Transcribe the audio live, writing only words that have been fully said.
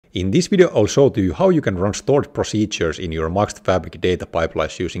In this video, I'll show to you how you can run stored procedures in your Microsoft Fabric data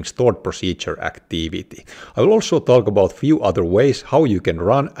pipelines using stored procedure activity. I will also talk about few other ways how you can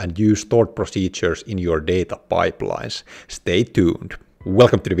run and use stored procedures in your data pipelines. Stay tuned.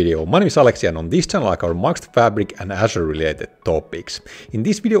 Welcome to the video. My name is Aleksi, and on this channel I cover Microsoft Fabric and Azure related topics. In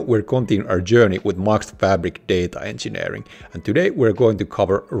this video we're continuing our journey with Microsoft Fabric data engineering, and today we're going to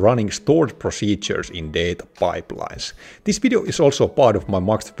cover running stored procedures in data pipelines. This video is also part of my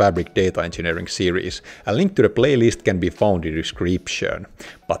Microsoft Fabric data engineering series. A link to the playlist can be found in the description.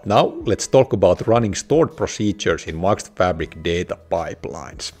 But now let's talk about running stored procedures in Microsoft Fabric data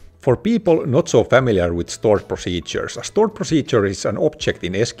pipelines. For people not so familiar with stored procedures, a stored procedure is an object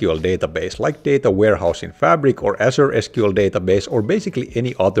in SQL database like data warehouse in Fabric or Azure SQL database or basically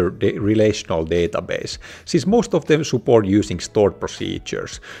any other relational database, since most of them support using stored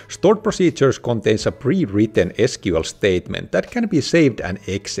procedures. Stored procedures contains a pre-written SQL statement that can be saved and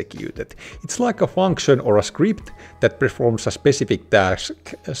executed. It's like a function or a script that performs a specific task,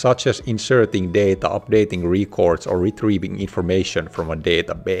 such as inserting data, updating records, or retrieving information from a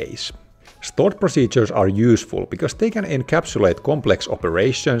database. Stored procedures are useful because they can encapsulate complex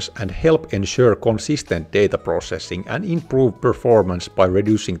operations and help ensure consistent data processing and improve performance by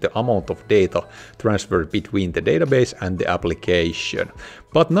reducing the amount of data transferred between the database and the application.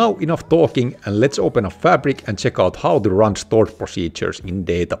 But now enough talking, and let's open up Fabric and check out how to run stored procedures in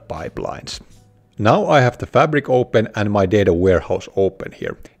data pipelines. Now I have the Fabric open and my data warehouse open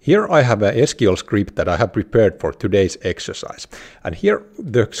here. Here I have a SQL script that I have prepared for today's exercise. And here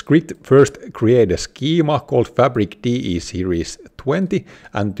the script first create a schema called Fabric DE series 20,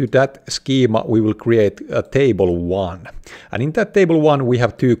 and to that schema we will create a table 1. And in that table 1 we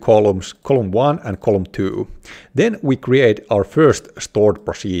have two columns, column 1 and column 2. Then we create our first stored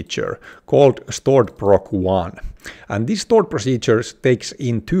procedure called stored proc 1. And this stored procedure takes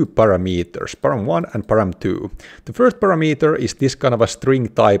in two parameters, param 1 and param 2. The first parameter is this kind of a string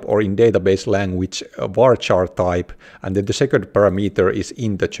type, or in database language a varchar type, and then the second parameter is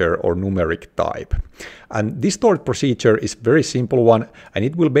integer or numeric type. And this stored procedure is very simple one, and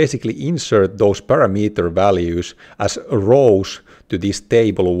it will basically insert those parameter values as rows to this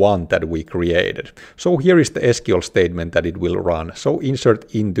table 1 that we created. So here is the SQL statement that it will run. So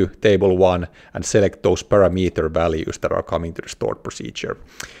insert into table 1 and select those parameter values that are coming to the stored procedure.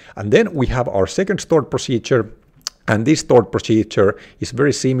 And then we have our second stored procedure. And this stored procedure is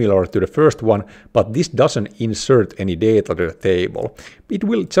very similar to the first one, but this doesn't insert any data to the table. It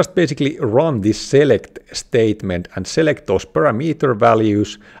will just basically run this select statement and select those parameter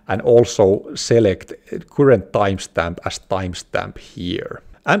values and also select current timestamp as timestamp here.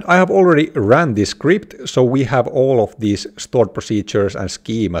 And I have already ran this script, so we have all of these stored procedures and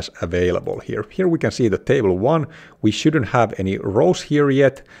schemas available here. Here we can see the table 1, we shouldn't have any rows here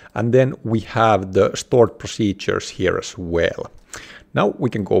yet, and then we have the stored procedures here as well. Now we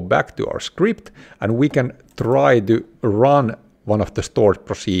can go back to our script and we can try to run one of the stored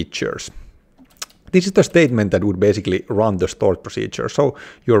procedures. This is the statement that would basically run the stored procedure. So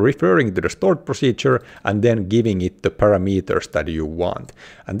you're referring to the stored procedure and then giving it the parameters that you want.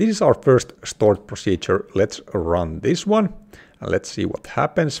 And this is our first stored procedure. Let's run this one and let's see what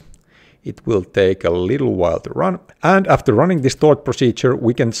happens. It will take a little while to run. And after running this stored procedure,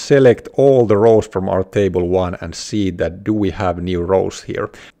 we can select all the rows from our table 1 and see that do we have new rows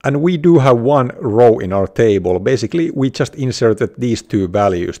here. And we do have one row in our table. Basically, we just inserted these two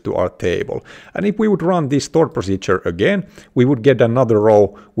values to our table. And if we would run this stored procedure again, we would get another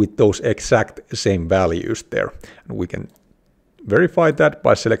row with those exact same values there. And we can verify that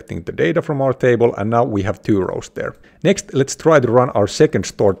by selecting the data from our table, and now we have two rows there. Next, let's try to run our second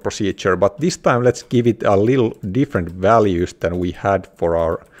stored procedure, but this time let's give it a little different values than we had for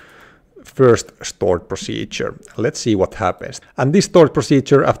our first stored procedure. Let's see what happens. And this stored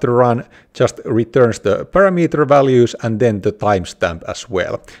procedure after run just returns the parameter values and then the timestamp as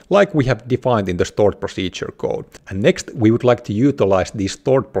well, like we have defined in the stored procedure code. And next we would like to utilize these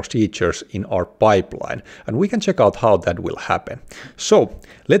stored procedures in our pipeline, and we can check out how that will happen. So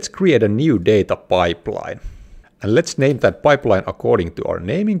let's create a new data pipeline, and let's name that pipeline according to our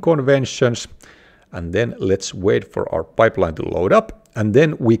naming conventions. And then let's wait for our pipeline to load up, and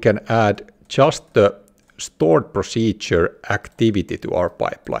then we can add just the stored procedure activity to our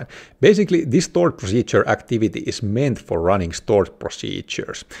pipeline. Basically, this stored procedure activity is meant for running stored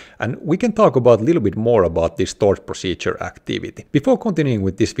procedures. And we can talk about a little bit more about this stored procedure activity. Before continuing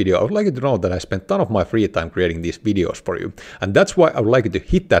with this video, I would like you to know that I spent a ton of my free time creating these videos for you. And that's why I would like you to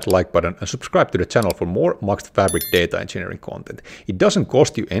hit that like button and subscribe to the channel for more Microsoft Fabric data engineering content. It doesn't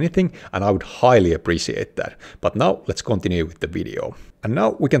cost you anything, and I would highly appreciate that. But now let's continue with the video. And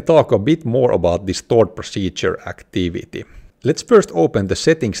now we can talk a bit more about the stored procedure activity. Let's first open the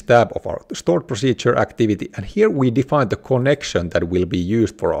settings tab of our stored procedure activity, and here we define the connection that will be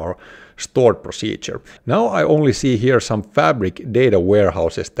used for our stored procedure. Now I only see here some Fabric data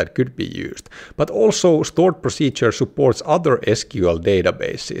warehouses that could be used, but also stored procedure supports other SQL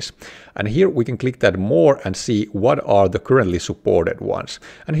databases. And here we can click that more and see what are the currently supported ones.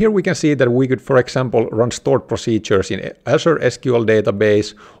 And here we can see that we could, for example, run stored procedures in Azure SQL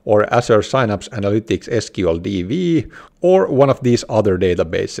database or Azure Synapse Analytics SQL DB or one of these other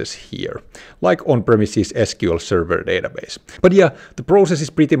databases here, like on-premises SQL Server database. But yeah, the process is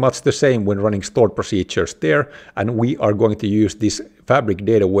pretty much the same when running stored procedures there, and we are going to use this Fabric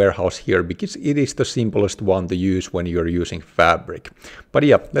data warehouse here because it is the simplest one to use when you're using Fabric. But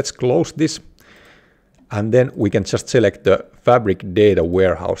yeah, let's close this, and then we can just select the Fabric data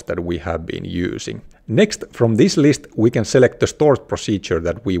warehouse that we have been using. Next, from this list, we can select the stored procedure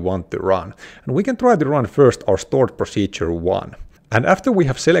that we want to run. And we can try to run first our stored procedure 1. And after we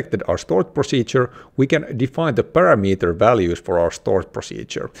have selected our stored procedure, we can define the parameter values for our stored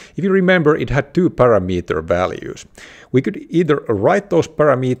procedure. If you remember, it had 2 parameter values. We could either write those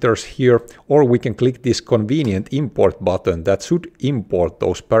parameters here, or we can click this convenient import button that should import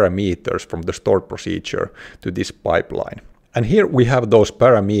those parameters from the stored procedure to this pipeline. And here we have those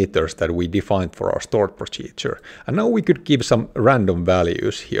parameters that we defined for our stored procedure. And now we could give some random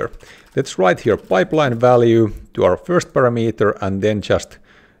values here. Let's write here pipeline value to our first parameter and then just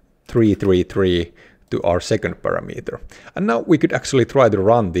 333 to our second parameter. And now we could actually try to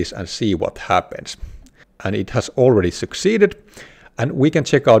run this and see what happens. And it has already succeeded. And we can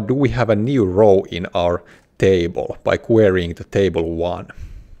check out, do we have a new row in our table by querying the table 1.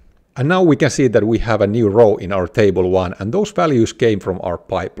 And now we can see that we have a new row in our table 1, and those values came from our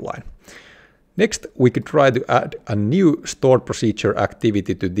pipeline. Next, we could try to add a new stored procedure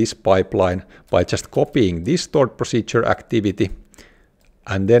activity to this pipeline by just copying this stored procedure activity,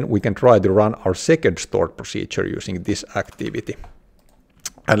 and then we can try to run our second stored procedure using this activity.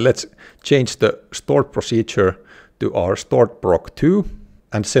 And let's change the stored procedure to our stored proc 2.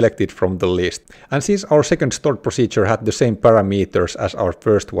 And select it from the list. And since our second stored procedure had the same parameters as our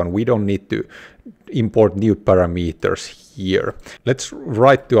first one, we don't need to import new parameters here. Let's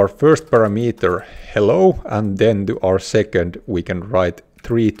write to our first parameter hello, and then to our second we can write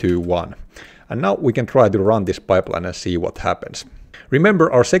 321. And now we can try to run this pipeline and see what happens.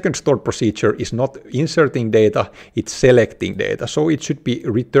 Remember, our second stored procedure is not inserting data, it's selecting data, so it should be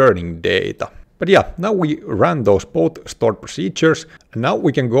returning data. But yeah, now we ran those both stored procedures, and now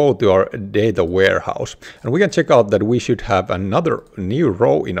we can go to our data warehouse, and we can check out that we should have another new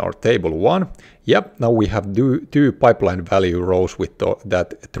row in our table 1. Yep, now we have two pipeline value rows with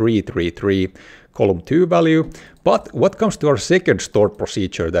that 333 column 2 value. But what comes to our second stored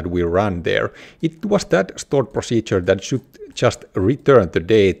procedure that we ran there, it was that stored procedure that should just return the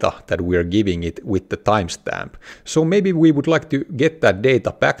data that we are giving it with the timestamp. So maybe we would like to get that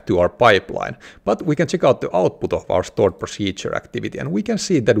data back to our pipeline, but we can check out the output of our stored procedure activity, and we can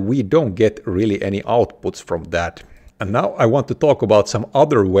see that we don't get really any outputs from that. And now I want to talk about some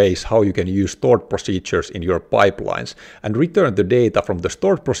other ways how you can use stored procedures in your pipelines and return the data from the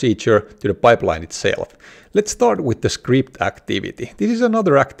stored procedure to the pipeline itself. Let's start with the script activity. This is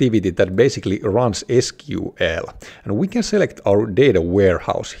another activity that basically runs SQL. And we can select our data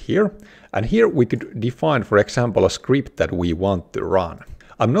warehouse here. And here we could define, for example, a script that we want to run.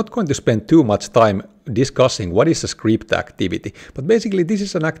 I'm not going to spend too much time discussing what is a script activity, but basically this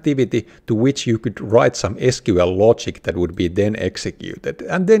is an activity to which you could write some SQL logic that would be then executed.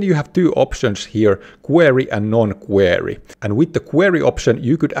 And then you have 2 options here, query and non-query. And with the query option,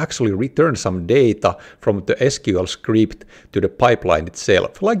 you could actually return some data from the SQL script to the pipeline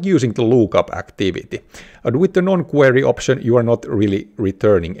itself, like using the lookup activity. And with the non-query option, you are not really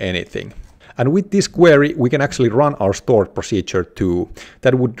returning anything. And with this query, we can actually run our stored procedure too.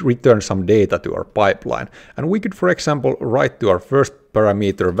 That would return some data to our pipeline. And we could, for example, write to our first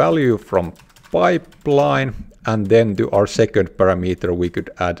parameter value from pipeline, and then to our second parameter, we could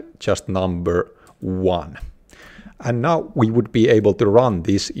add just number 1. And now we would be able to run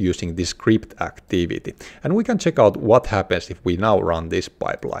this using this script activity. And we can check out what happens if we now run this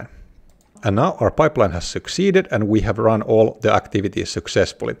pipeline. And now our pipeline has succeeded and we have run all the activities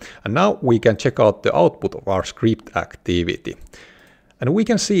successfully. And now we can check out the output of our script activity. And we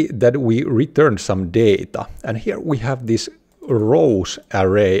can see that we returned some data. And here we have this rows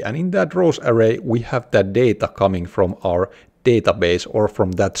array. And in that rows array, we have that data coming from our database or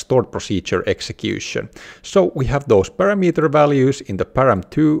from that stored procedure execution. So we have those parameter values in the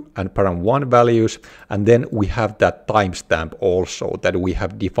param2 and param1 values, and then we have that timestamp also that we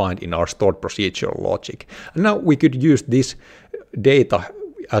have defined in our stored procedure logic. And now we could use this data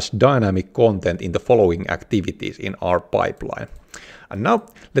as dynamic content in the following activities in our pipeline. And now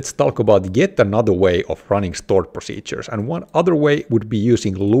let's talk about yet another way of running stored procedures. And one other way would be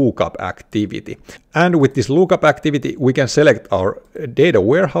using lookup activity. And with this lookup activity, we can select our data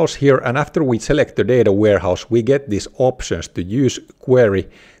warehouse here. And after we select the data warehouse, we get these options to use query,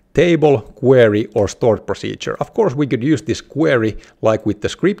 table, query, or stored procedure. Of course, we could use this query like with the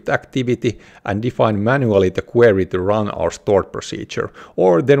script activity and define manually the query to run our stored procedure.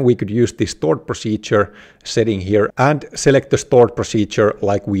 Or then we could use this stored procedure setting here and select the stored procedure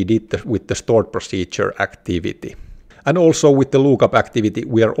like we did with the stored procedure activity. And also with the lookup activity,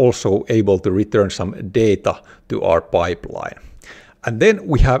 we are also able to return some data to our pipeline. And then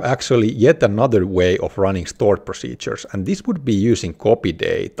we have actually yet another way of running stored procedures, and this would be using copy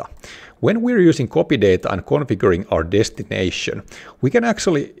data. When we're using copy data and configuring our destination, we can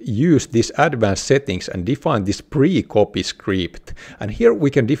actually use these advanced settings and define this pre-copy script. And here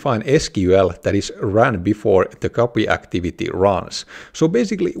we can define SQL that is run before the copy activity runs. So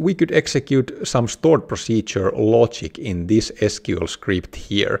basically we could execute some stored procedure logic in this SQL script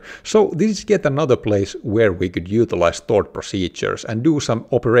here. So this is yet another place where we could utilize stored procedures and do some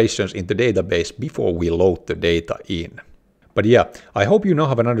operations in the database before we load the data in. But yeah, I hope you now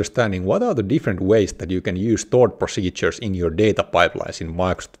have an understanding what are the different ways that you can use stored procedures in your data pipelines in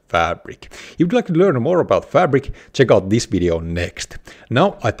Microsoft Fabric. If you'd like to learn more about Fabric, check out this video next.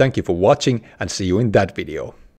 Now I thank you for watching and see you in that video.